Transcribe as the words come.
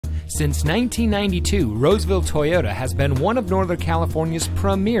Since 1992, Roseville Toyota has been one of Northern California's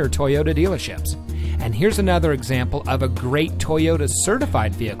premier Toyota dealerships. And here's another example of a great Toyota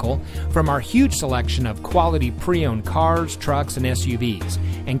certified vehicle from our huge selection of quality pre-owned cars, trucks, and SUVs,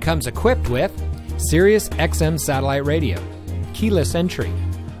 and comes equipped with Sirius XM satellite radio, keyless entry,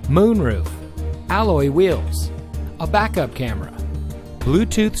 moonroof, alloy wheels, a backup camera,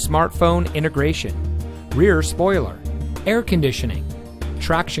 Bluetooth smartphone integration, rear spoiler, air conditioning,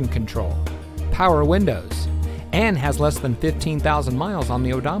 traction control, power windows, and has less than 15,000 miles on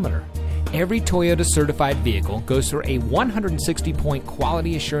the odometer. Every Toyota certified vehicle goes through a 160-point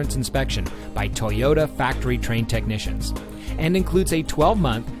quality assurance inspection by Toyota factory-trained technicians and includes a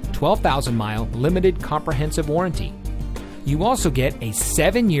 12-month, 12,000-mile limited comprehensive warranty. You also get a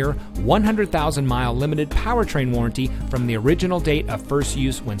 7-year, 100,000-mile limited powertrain warranty from the original date of first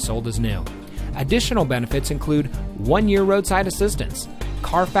use when sold as new. Additional benefits include 1-year roadside assistance,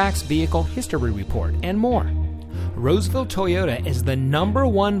 Carfax vehicle history report, and more. Roseville Toyota is the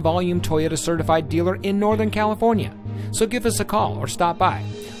 #1 volume Toyota certified dealer in Northern California. So give us a call or stop by.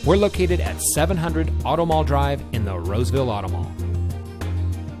 We're located at 700 Automall Drive in the Roseville Automall.